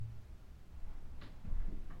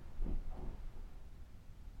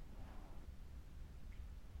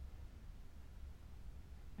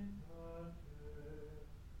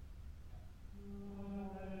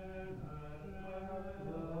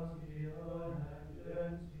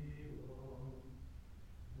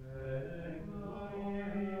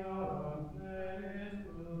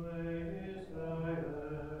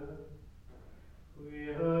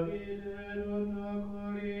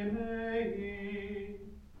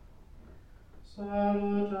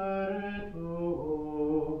Salutare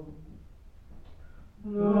tuum.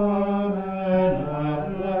 Nomen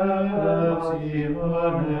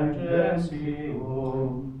adoptionem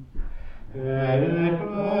gentium, et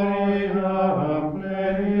gloriam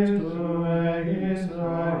plebis tuae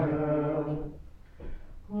Israel,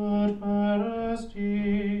 quod parasti,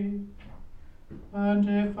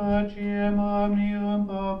 ante faciem omnium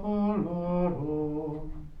populorum,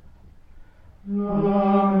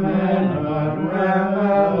 nomen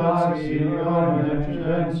adoptionem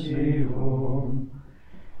gentium,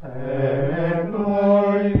 et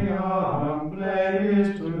gloriam plebis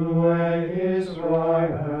tuae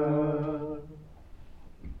Israel.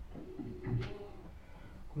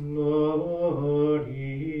 Gloria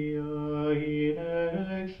in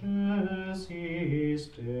excelsis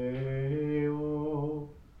Deo,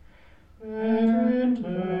 et in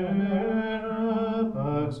terra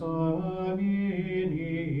pax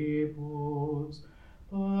hominibus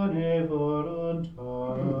bone voluntatis.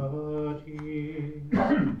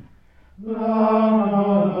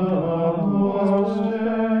 Laudamus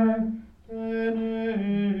te,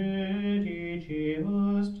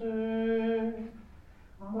 benedicibus te,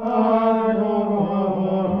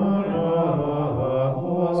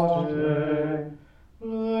 adoramus te,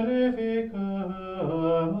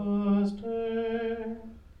 glorificamus te,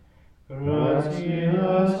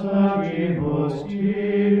 gratias agibus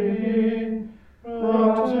tibi,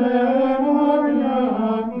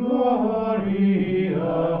 proctemoniam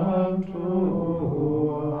gloriam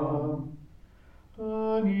tuam.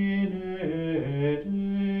 Domine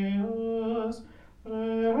Deus,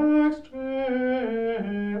 Rex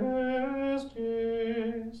Celestis,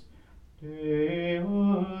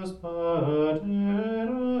 Deus Pater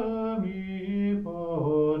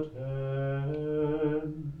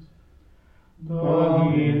omnipotens,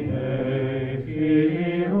 Domine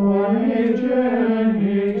Filio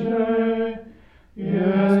Unigenice,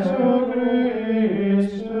 Iesu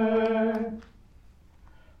Christe,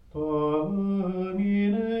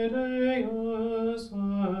 Domine Deus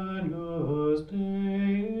Agnus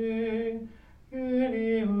Dei,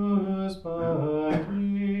 Filius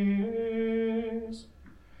Patris,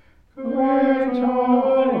 qui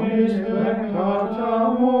tollis peccata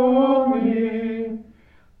mundi,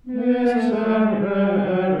 miserere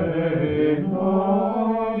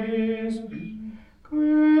nobis,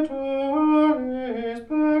 qui tollis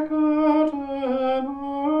peccata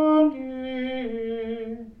mundi,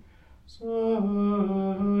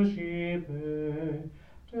 suscipe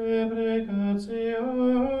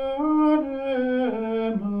deprecationem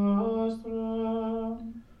nostram,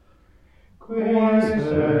 qui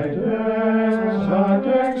sedes ad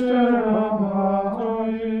dexteram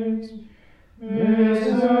Patris,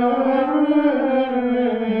 miserere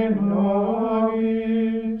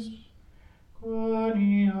nobis,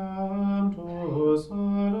 quoniam tu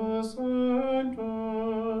salus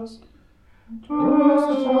sanctus, tu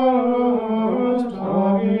salus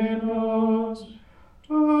Dominus,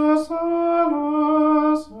 tu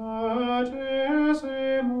salus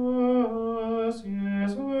Sanctissimus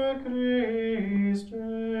Iesu Christe,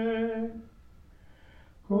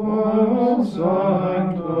 cum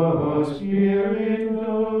Sancto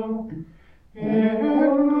Spiritu, in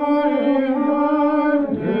gloria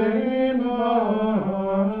Dei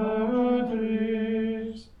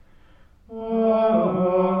Patris.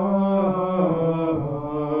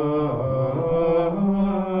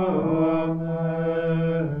 Amen.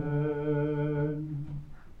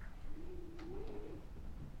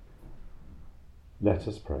 Let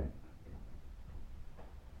us pray.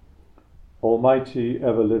 Almighty,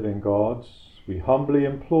 ever-living God, we humbly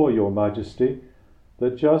implore your majesty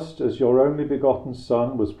that just as your only begotten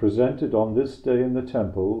Son was presented on this day in the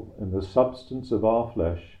temple in the substance of our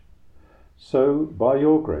flesh, so, by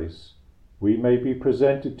your grace, we may be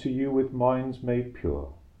presented to you with minds made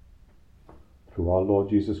pure. Through our Lord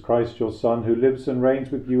Jesus Christ, your Son, who lives and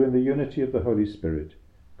reigns with you in the unity of the Holy Spirit,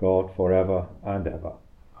 God, forever and ever.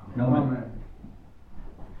 Amen.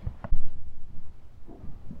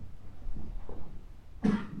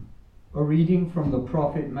 A reading from the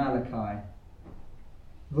prophet Malachi.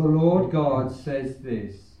 The Lord God says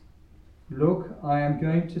this: Look, I am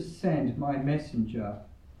going to send my messenger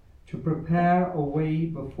to prepare a way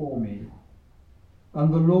before me.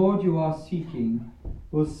 And the Lord you are seeking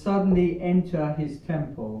will suddenly enter his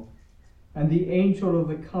temple, and the angel of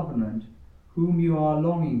the covenant whom you are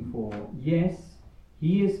longing for, yes,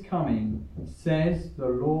 he is coming, says the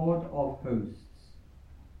Lord of hosts.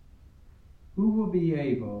 Who will be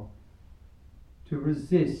able to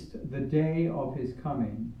resist the day of his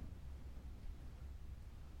coming?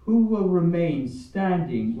 who will remain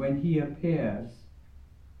standing when he appears?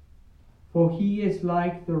 For he is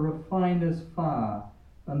like the refiner's fire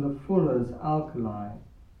and the fuller's alkali.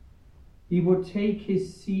 He will take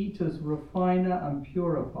his seat as refiner and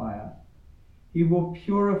purifier. He will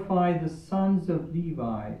purify the sons of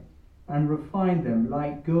Levi and refine them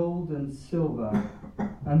like gold and silver,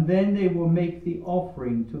 and then they will make the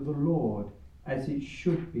offering to the Lord as it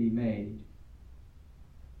should be made.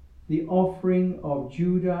 The offering of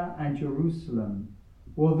Judah and Jerusalem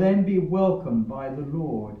will then be welcomed by the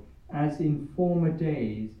Lord as in former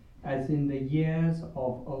days, as in the years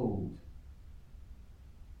of old.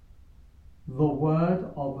 The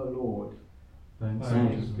word of the Lord.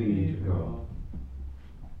 Thanks be to God.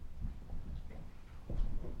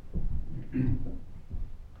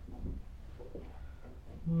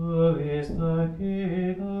 Who is the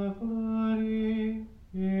King of glory?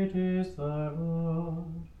 It is the Lord.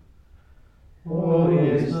 Who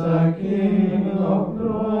is the King of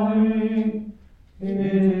glory? It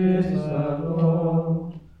is the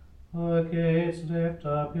Lord. O gates, lift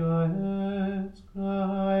up your heads,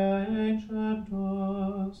 cry, ancient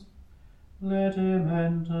doors. Let him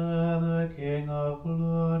enter, the King of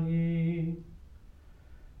glory.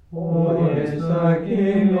 Who is the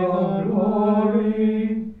King of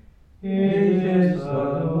glory? It is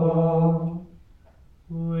the Lord.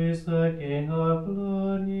 Who is the King of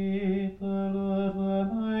glory? The Lord,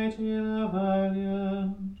 the mighty, the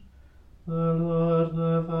valiant, the Lord,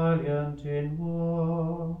 the valiant in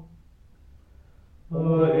war.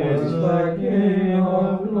 Who is the King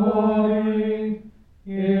of glory?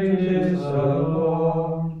 It is the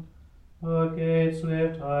Lord. O gates,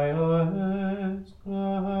 lift high your heads,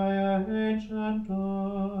 cry, ancient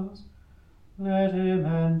doors. Let him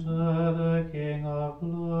enter, the King of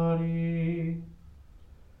glory.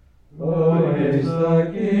 Who is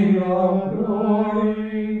the King of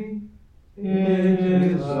glory? It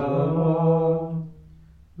is the Lord.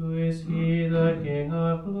 Who is he, the King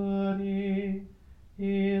of glory?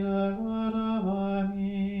 He, the Lord of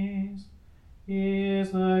armies. He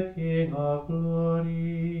is the King of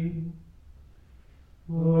glory.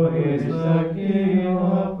 Who is the King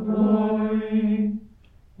of glory?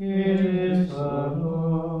 It is the Lord.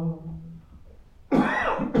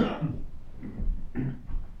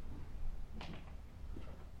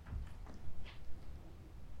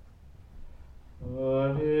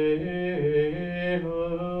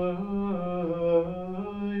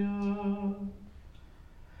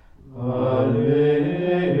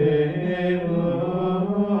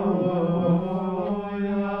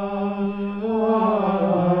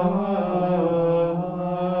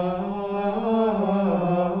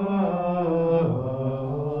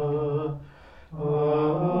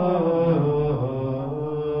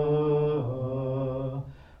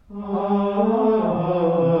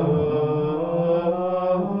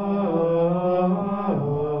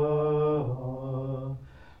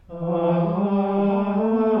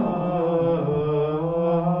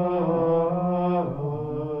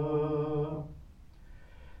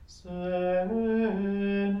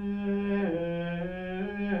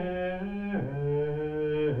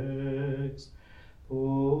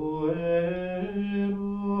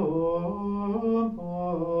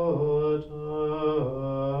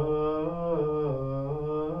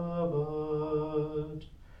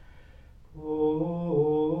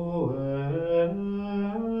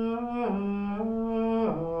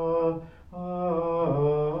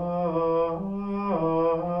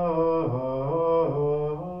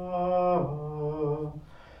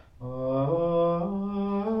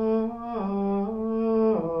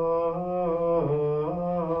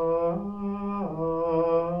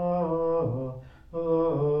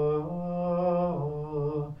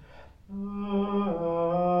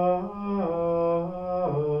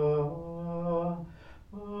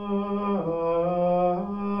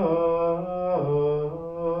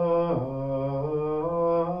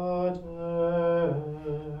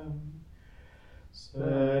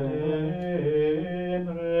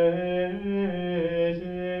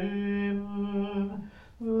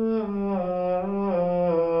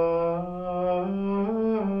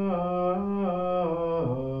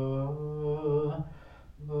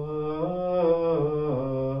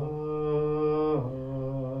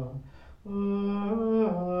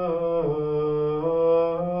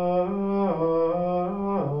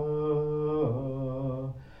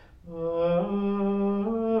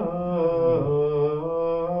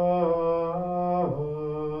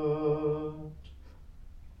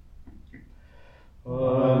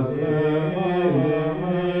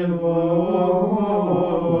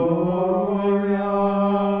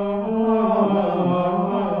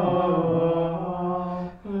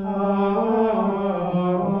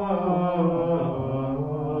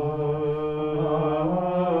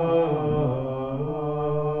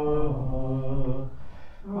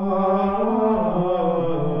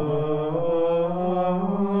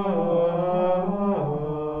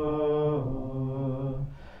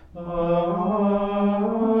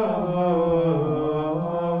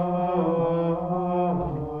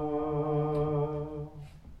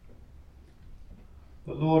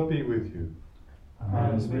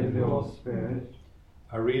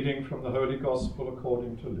 reading from the Holy Gospel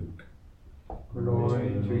according to Luke. Glory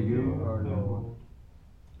to you, O Lord.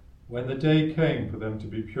 When the day came for them to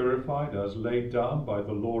be purified as laid down by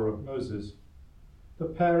the law of Moses, the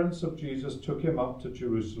parents of Jesus took him up to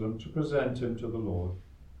Jerusalem to present him to the Lord,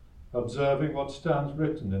 observing what stands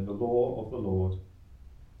written in the law of the Lord.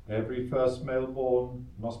 Every first male born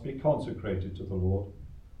must be consecrated to the Lord,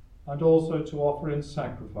 and also to offer in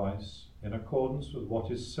sacrifice, in accordance with what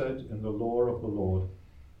is said in the law of the Lord,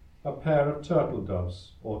 a pair of turtle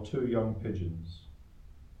doves or 2 young pigeons.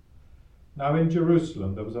 Now in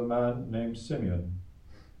Jerusalem there was a man named Simeon.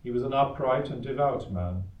 He was an upright and devout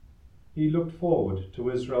man. He looked forward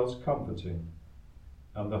to Israel's comforting,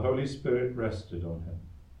 and the Holy Spirit rested on him.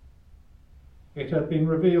 It had been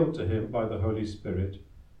revealed to him by the Holy Spirit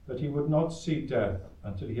that he would not see death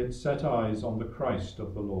until he had set eyes on the Christ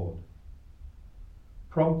of the Lord.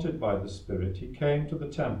 Prompted by the Spirit, he came to the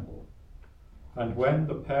temple, and when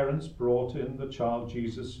the parents brought in the child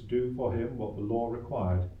Jesus to do for him what the law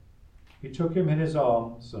required, he took him in his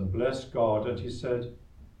arms and blessed God, and he said,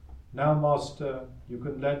 "Now, Master, you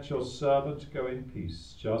can let your servant go in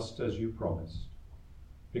peace, just as you promised,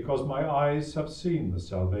 because my eyes have seen the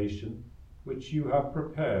salvation which you have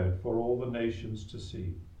prepared for all the nations to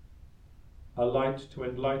see, a light to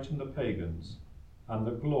enlighten the pagans and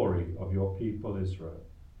the glory of your people Israel."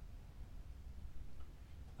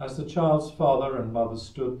 As the child's father and mother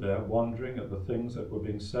stood there wondering at the things that were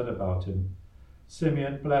being said about him,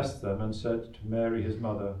 Simeon blessed them and said to Mary his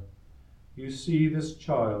mother, "You see this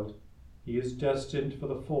child, he is destined for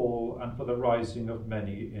the fall and for the rising of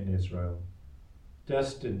many in Israel,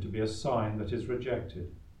 destined to be a sign that is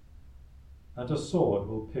rejected. And a sword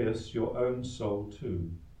will pierce your own soul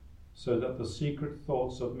too, so that the secret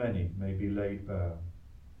thoughts of many may be laid bare."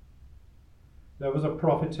 There was a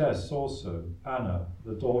prophetess also, Anna,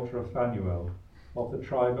 the daughter of Phanuel, of the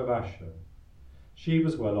tribe of Asher. She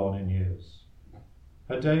was well on in years.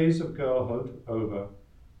 Her days of girlhood over,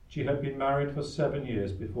 she had been married for 7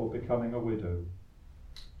 years before becoming a widow.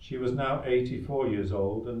 She was now 84 years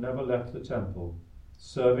old and never left the temple,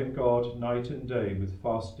 serving God night and day with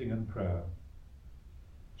fasting and prayer.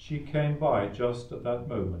 She came by just at that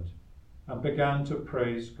moment and began to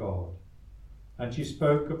praise God, and she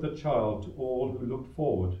spoke of the child to all who looked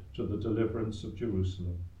forward to the deliverance of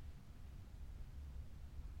Jerusalem.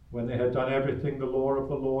 When they had done everything the law of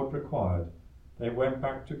the Lord required, they went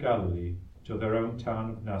back to Galilee, to their own town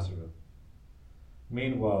of Nazareth.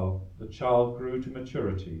 Meanwhile, the child grew to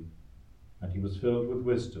maturity, and he was filled with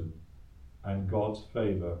wisdom, and God's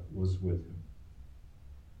favour was with him.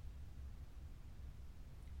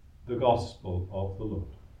 The Gospel of the Lord.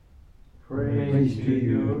 Praise to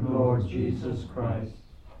you, Lord Jesus Christ.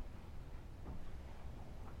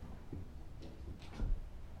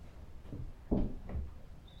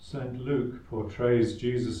 St. Luke portrays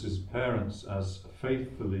Jesus' parents as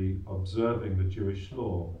faithfully observing the Jewish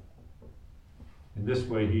law. In this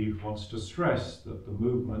way, he wants to stress that the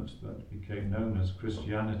movement that became known as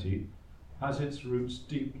Christianity has its roots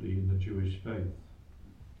deeply in the Jewish faith.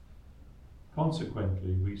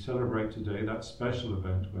 Consequently, we celebrate today that special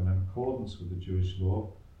event when, in accordance with the Jewish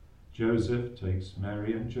law, Joseph takes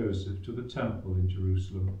Mary and Joseph to the temple in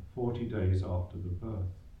Jerusalem 40 days after the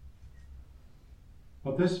birth.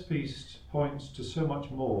 But this feast points to so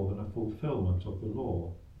much more than a fulfillment of the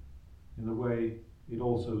law, in the way it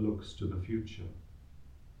also looks to the future.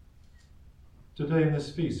 Today in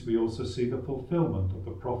this feast we also see the fulfillment of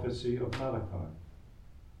the prophecy of Malachi.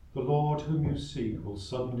 The Lord whom you seek will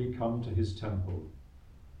suddenly come to his temple,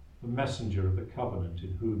 the messenger of the covenant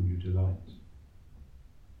in whom you delight.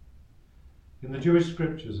 In the Jewish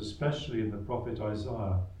scriptures, especially in the prophet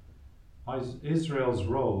Isaiah, Israel's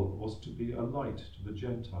role was to be a light to the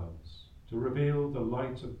Gentiles, to reveal the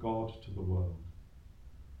light of God to the world.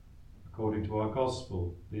 According to our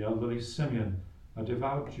Gospel, the elderly Simeon, a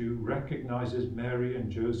devout Jew, recognizes Mary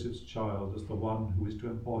and Joseph's child as the one who is to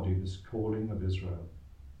embody this calling of Israel.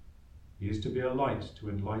 He is to be a light to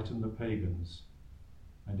enlighten the pagans,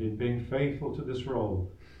 and in being faithful to this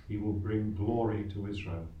role, he will bring glory to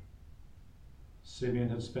Israel. Simeon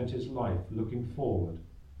had spent his life looking forward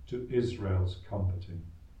to Israel's comforting.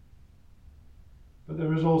 But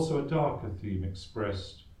there is also a darker theme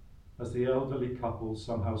expressed as the elderly couple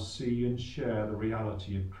somehow see and share the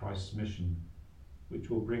reality of Christ's mission,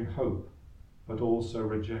 which will bring hope, but also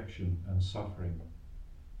rejection and suffering,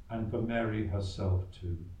 and for Mary herself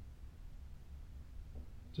too.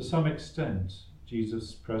 To some extent,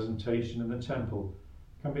 Jesus' presentation in the temple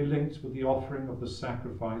can be linked with the offering of the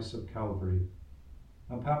sacrifice of Calvary,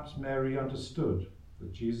 and perhaps Mary understood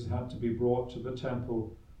that Jesus had to be brought to the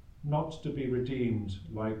temple not to be redeemed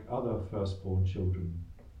like other firstborn children,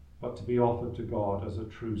 but to be offered to God as a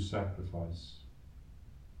true sacrifice.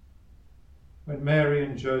 When Mary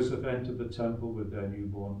and Joseph entered the temple with their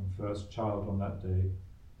newborn first child on that day,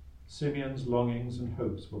 Simeon's longings and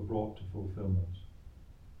hopes were brought to fulfillment.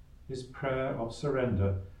 His prayer of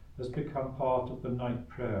surrender has become part of the night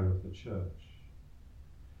prayer of the Church.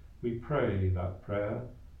 We pray that prayer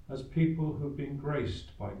as people who've been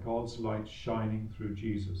graced by God's light shining through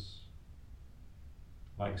Jesus.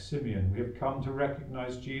 Like Simeon, we have come to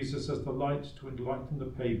recognize Jesus as the light to enlighten the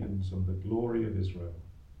pagans on the glory of Israel.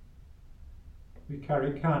 We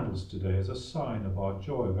carry candles today as a sign of our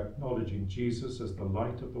joy of acknowledging Jesus as the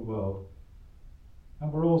light of the world,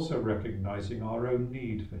 and we're also recognizing our own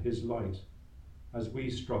need for his light as we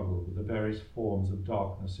struggle with the various forms of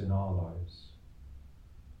darkness in our lives.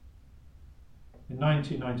 In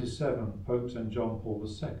 1997, Pope St. John Paul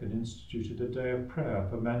II instituted a day of prayer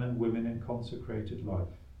for men and women in consecrated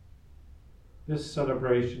life. This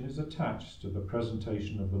celebration is attached to the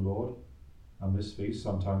presentation of the Lord, and this feast,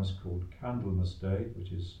 sometimes called Candlemas Day,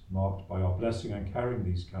 which is marked by our blessing and carrying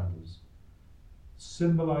these candles,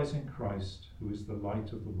 symbolizing Christ, who is the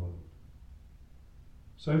light of the world.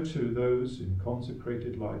 So too those in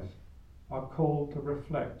consecrated life are called to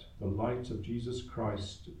reflect the light of Jesus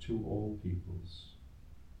Christ to all peoples.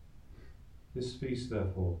 This feast,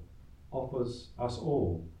 therefore, offers us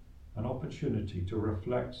all an opportunity to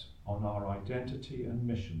reflect on our identity and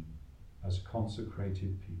mission as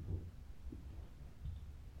consecrated people.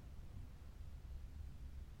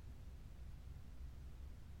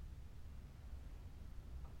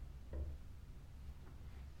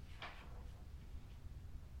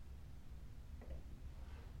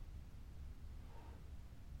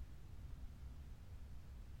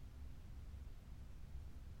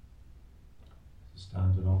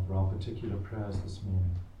 Stand and offer our particular prayers this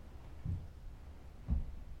morning.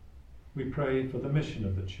 We pray for the mission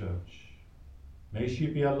of the Church. May she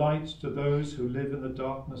be a light to those who live in the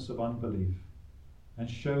darkness of unbelief and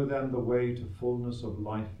show them the way to fullness of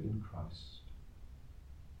life in Christ.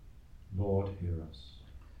 Lord, hear us.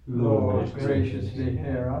 Lord, graciously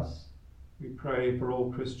hear us. We pray for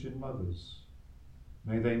all Christian mothers.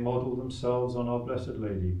 May they model themselves on our Blessed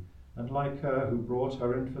Lady, and like her who brought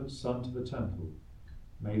her infant son to the temple,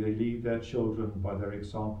 may they lead their children by their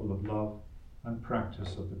example of love and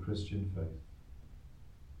practice of the Christian faith.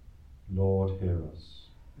 Lord, hear us.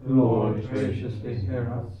 Lord, graciously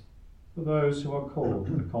hear us. For those who are called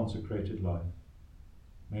to the consecrated life,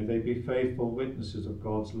 may they be faithful witnesses of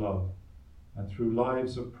God's love, and through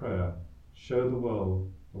lives of prayer show the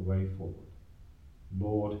world the way forward.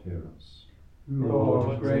 Lord, hear us.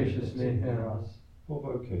 Lord, graciously hear us. For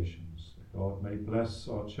vocations, that God may bless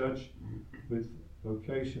our church with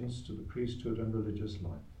vocations to the priesthood and religious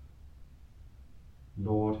life.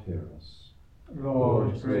 Lord, hear us.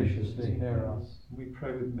 Lord, graciously hear us. We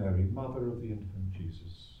pray with Mary, Mother of the infant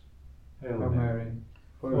Jesus. Hail Hail Mary, Mary,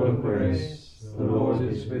 full of grace, the Lord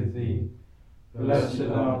is with thee. Blessed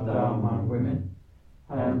art thou among women,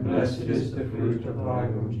 and blessed is the fruit of thy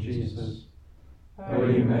womb, Jesus.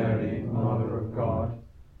 Holy Mary, Mother of God,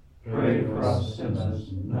 pray for us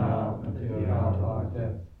sinners, now and at the hour of our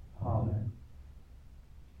death. Amen.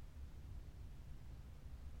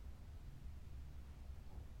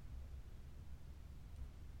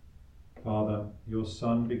 Father, your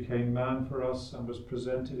Son became man for us and was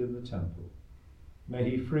presented in the temple.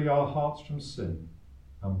 May he free our hearts from sin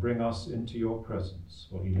and bring us into your presence,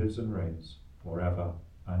 for he lives and reigns forever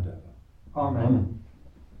and ever. Amen.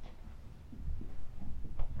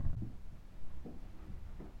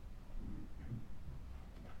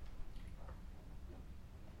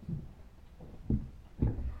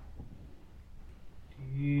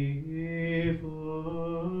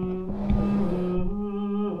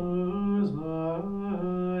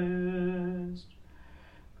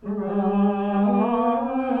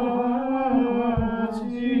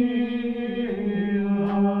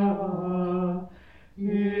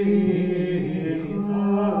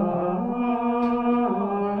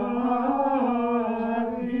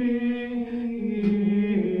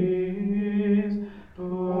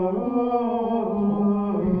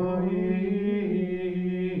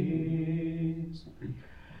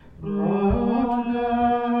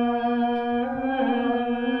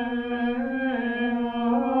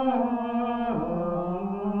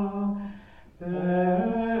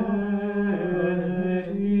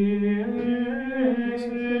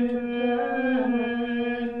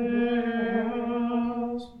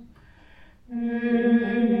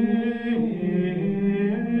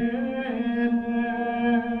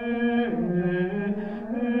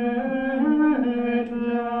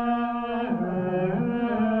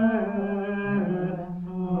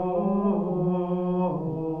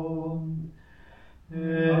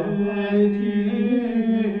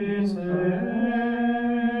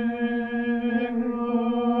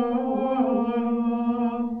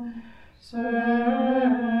 Pray,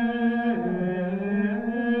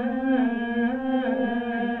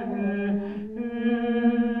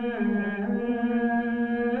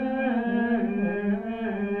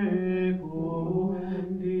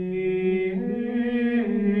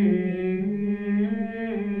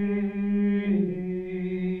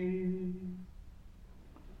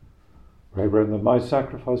 brethren, that my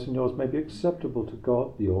sacrifice and yours may be acceptable to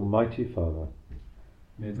God, the Almighty Father.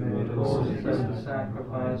 May the May the Lord Lord accept accept the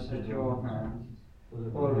sacrifice at your hands, for the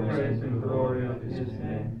praise and glory of his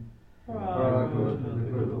name, for our good and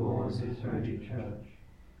the good of all his holy church.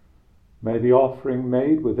 May the offering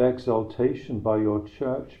made with exaltation by your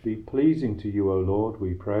church be pleasing to you, O Lord,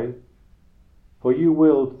 we pray. For you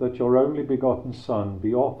willed that your only begotten Son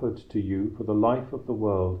be offered to you for the life of the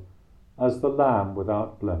world as the Lamb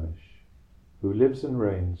without blemish, who lives and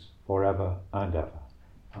reigns for ever and ever.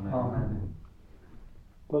 Amen. Amen.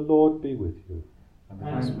 The Lord be with you.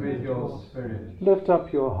 And with your spirit. Lift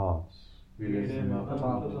up your hearts. We lift them up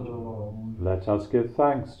Up to to the the Lord. Lord. Let us give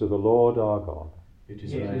thanks to the Lord our God. It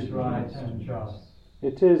It is right and just.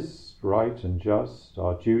 It is right and just,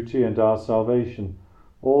 our duty and our salvation,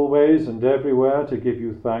 always and everywhere to give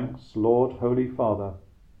you thanks, Lord, Holy Father,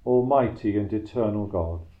 Almighty and eternal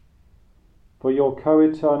God. For your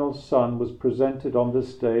co-eternal Son was presented on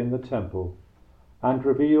this day in the temple and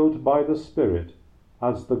revealed by the Spirit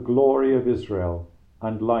as the glory of Israel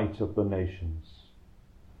and light of the nations.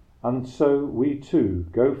 And so we too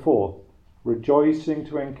go forth, rejoicing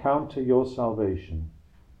to encounter your salvation,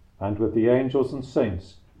 and with the angels and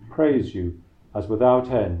saints praise you as without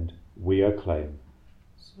end we acclaim.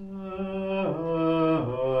 Sanctus,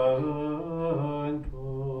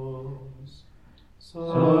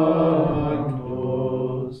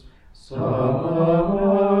 Sanctus, Sanctus,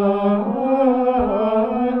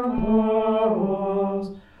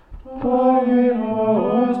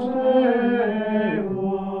 Dominus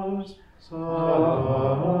Deus,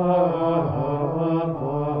 Sabaoth,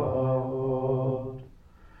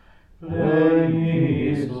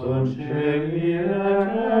 pleni sunt celi et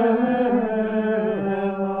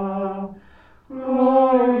terra,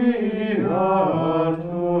 gloria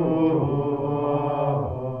tua.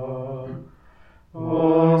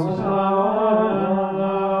 Hosanna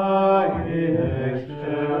in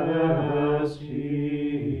excelsis.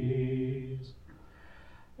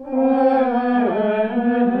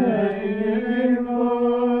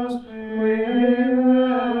 Benedictus qui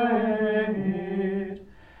venit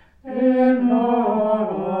in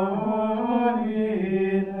nomine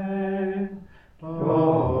Domini. Hosanna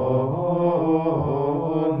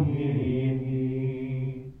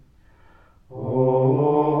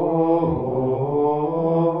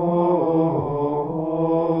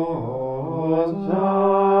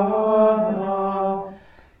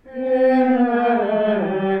in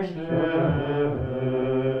excelsis.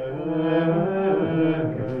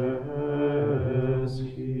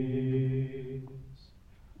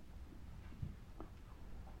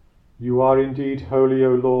 You are indeed holy,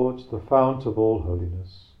 O Lord, the fount of all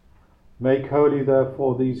holiness. Make holy,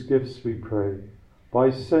 therefore, these gifts, we pray, by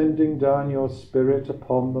sending down your Spirit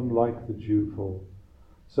upon them like the dewfall,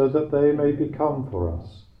 so that they may become for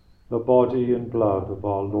us the body and blood of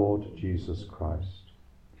our Lord Jesus Christ.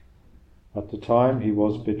 At the time he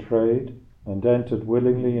was betrayed and entered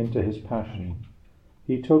willingly into his passion,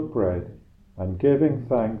 he took bread and, giving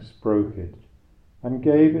thanks, broke it and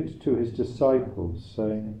gave it to his disciples,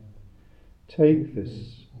 saying, "Take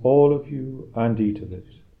this, all of you, and eat of it,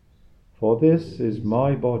 for this is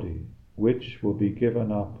my body, which will be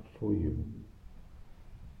given up for you."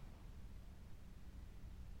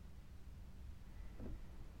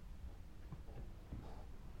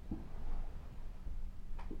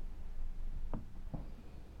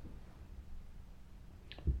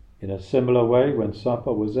 In a similar way, when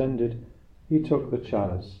supper was ended, he took the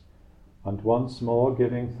chalice, and once more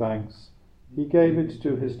giving thanks, he gave it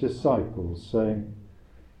to his disciples, saying,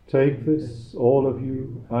 "Take this, all of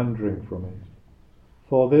you, and drink from it.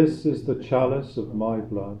 For this is the chalice of my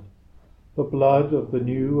blood, the blood of the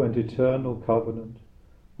new and eternal covenant,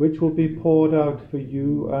 which will be poured out for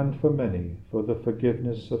you and for many for the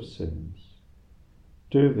forgiveness of sins.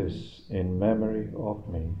 Do this in memory of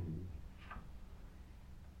me."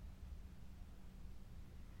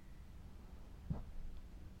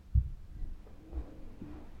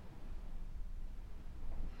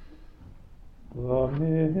 The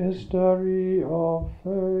mystery of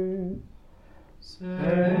faith.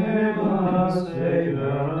 Save us, Saviour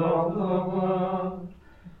of the world,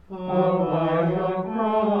 for by your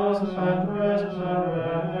cross and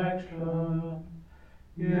resurrection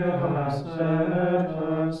you have set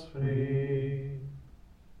us free.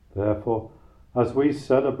 Therefore, as we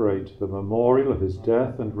celebrate the memorial of his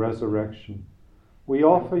death and resurrection, we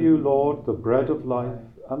offer you, Lord, the bread of life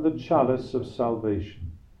and the chalice of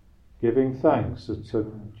salvation, giving thanks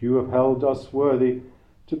that you have held us worthy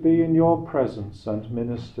to be in your presence and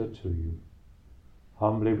minister to you.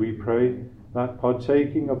 Humbly we pray that,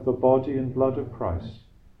 partaking of the body and blood of Christ,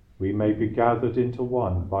 we may be gathered into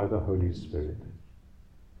one by the Holy Spirit.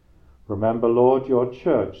 Remember, Lord, your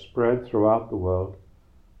church spread throughout the world,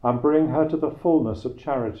 and bring her to the fullness of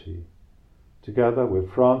charity, together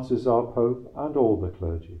with Francis our Pope and all the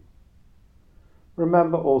clergy.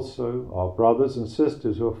 Remember also our brothers and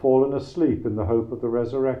sisters who have fallen asleep in the hope of the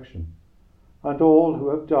resurrection, and all who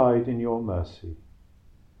have died in your mercy.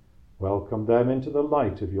 Welcome them into the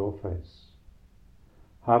light of your face.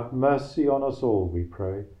 Have mercy on us all, we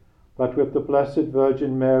pray, that with the Blessed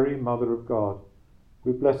Virgin Mary, Mother of God,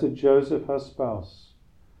 with blessed Joseph, her spouse,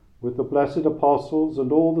 with the blessed apostles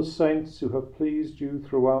and all the saints who have pleased you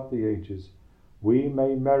throughout the ages, we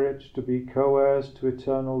may merit to be co-heirs to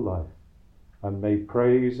eternal life, and may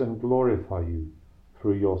praise and glorify you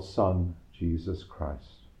through your Son, Jesus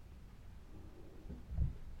Christ.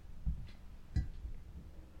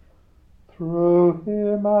 Through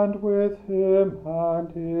him and with him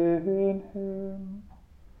and in him,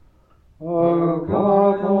 O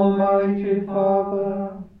God, Almighty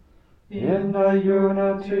Father, in the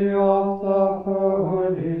unity of the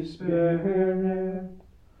Holy Spirit,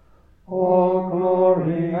 all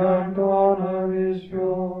glory and honor is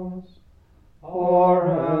yours,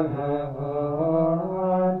 forever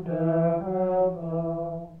and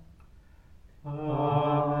ever.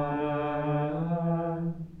 Amen.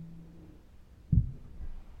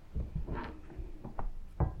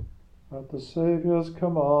 At the Saviour's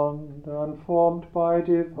command, and formed by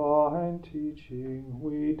divine teaching,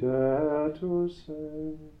 we dare to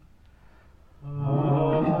say,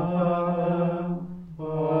 Our Father, who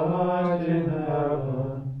art in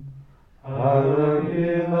heaven, hallowed be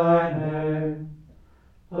thy name.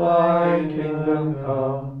 Thy kingdom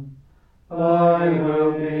come, thy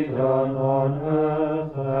will be done on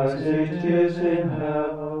earth as it is in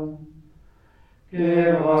heaven.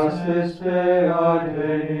 Give us this day our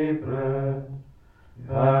daily bread,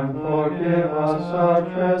 and forgive us our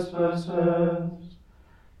trespasses,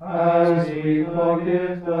 as we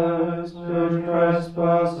forgive those who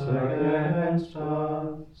trespass against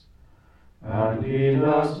us. And lead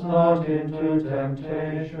us not into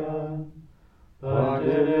temptation, but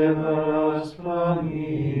deliver us from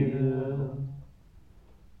evil.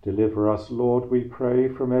 Deliver us, Lord, we pray,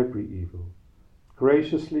 from every evil.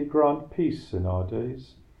 Graciously grant peace in our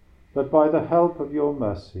days, that by the help of your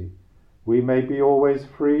mercy we may be always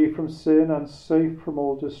free from sin and safe from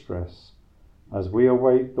all distress, as we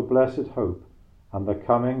await the blessed hope and the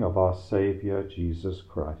coming of our Saviour Jesus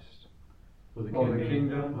Christ. For the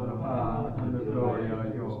kingdom, the power, and the glory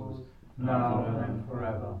are yours, now and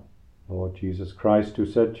forever. Lord Jesus Christ, who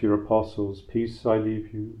said to your apostles, Peace I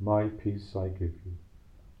leave you, my peace I give you,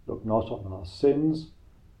 look not on our sins,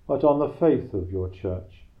 but on the faith of your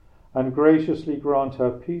church, and graciously grant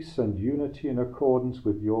her peace and unity in accordance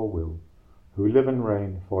with your will, who live and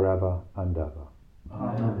reign forever and ever.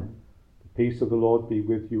 Amen. The peace of the Lord be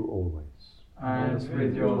with you always. And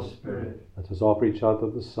with your spirit. Let us offer each other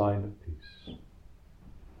the sign of peace.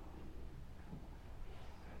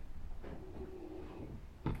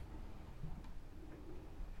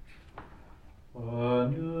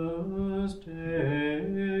 Agnus Dei,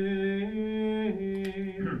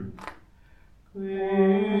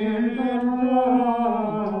 quid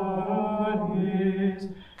nobis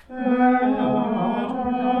Gregori,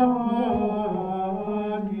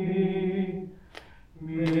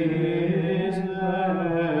 miserere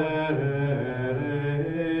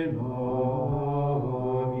nobis.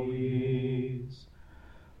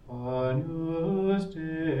 Agnus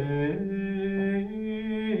Dei,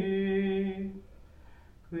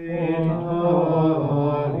 quid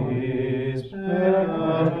nobis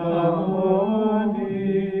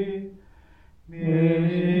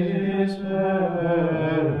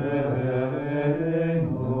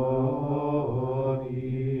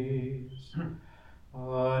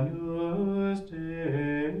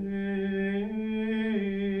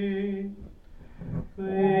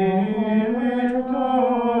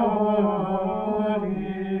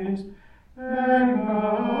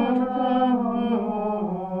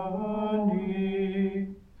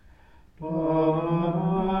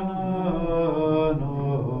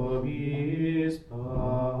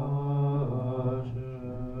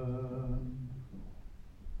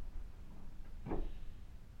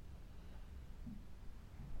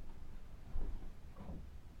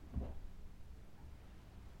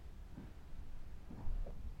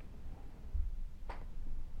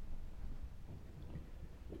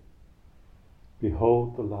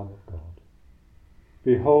Behold the Lamb of God.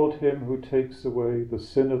 Behold him who takes away the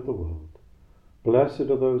sin of the world. Blessed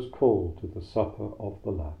are those called to the supper of the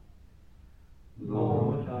Lamb.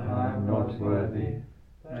 Lord, I am not worthy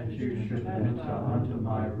that you should enter under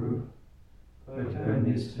my roof, but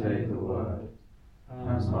only say the word,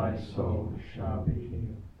 and my soul shall be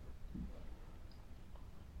healed.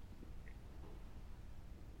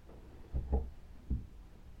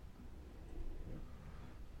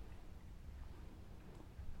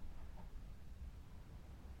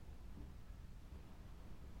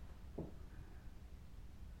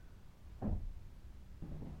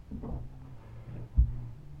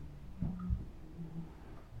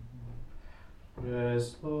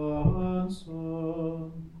 Responsum,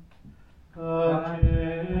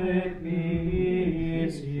 Ecce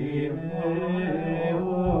quisi meor,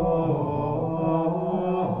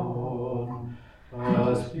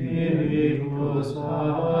 a Spiritus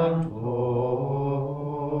Sancto,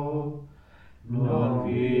 non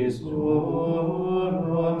vis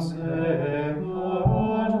turum secundem,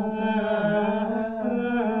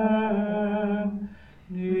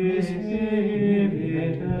 discipiteret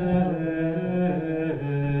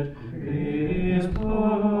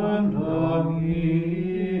Christum Domini.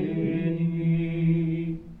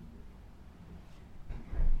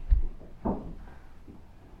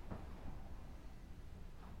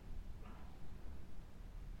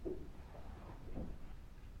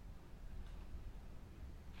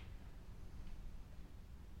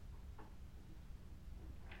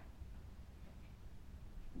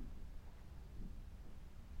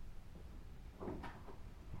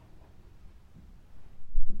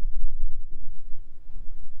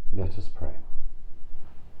 Let us pray.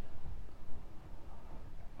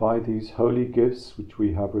 By these holy gifts which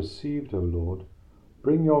we have received, O Lord,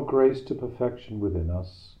 bring your grace to perfection within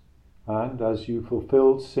us, and as you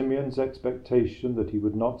fulfilled Simeon's expectation that he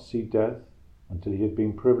would not see death until he had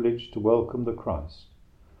been privileged to welcome the Christ,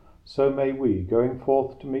 so may we, going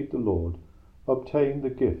forth to meet the Lord, obtain the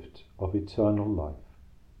gift of eternal life,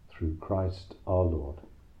 through Christ our Lord.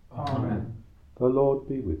 Amen. The Lord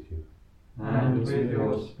be with you. And with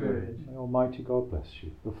your spirit. May Almighty God bless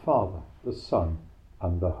you, the Father, the Son,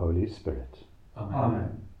 and the Holy Spirit.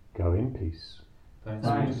 Amen. Go in peace.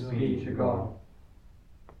 Thanks be to God.